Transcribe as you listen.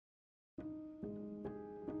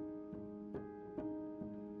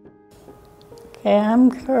Hey, I'm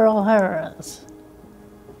Carol Harris.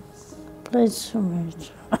 Pleased to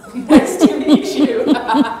meet you. Nice to meet you.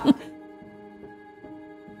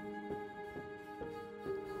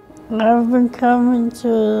 I've been coming to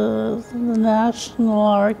the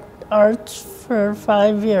National Arts for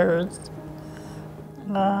 5 years.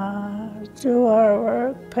 Do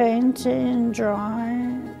artwork, painting,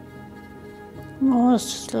 drawing,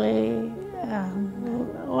 mostly.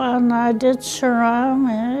 And when I did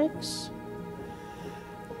ceramics,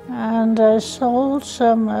 and I sold two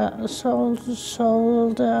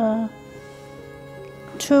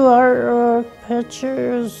artwork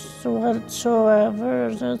pictures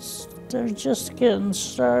whatsoever. They're just getting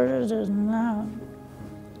started in that.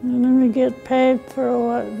 And we get paid for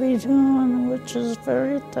what we're doing, which is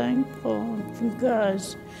very thankful of you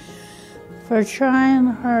guys for trying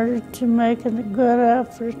hard to make it a good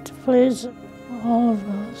effort to please all of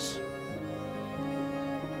us.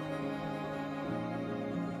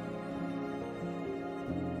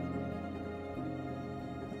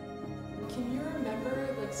 Can you remember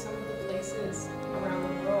some of the places around the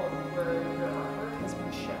world where your artwork has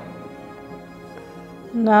been shown?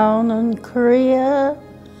 Down in Korea,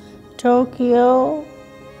 Tokyo,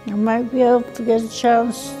 I might be able to get a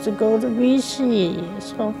chance to go to BC.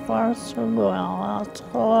 So far, so well. That's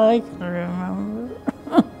all I can remember.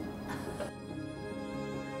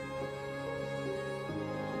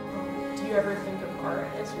 Do you ever think of art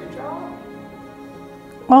as your job?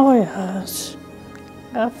 Oh, yes.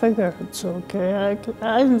 I figure it's okay.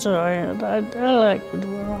 I enjoy it. I like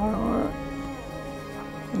doing artwork.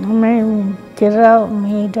 I mean, get out and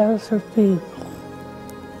meet other people.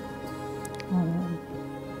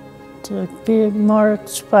 To be more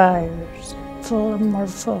inspired, more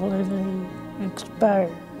fully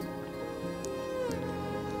inspired.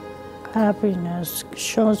 Happiness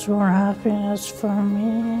shows more happiness for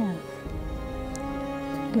me.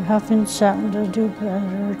 Having something to do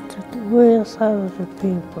better with other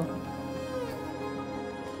people.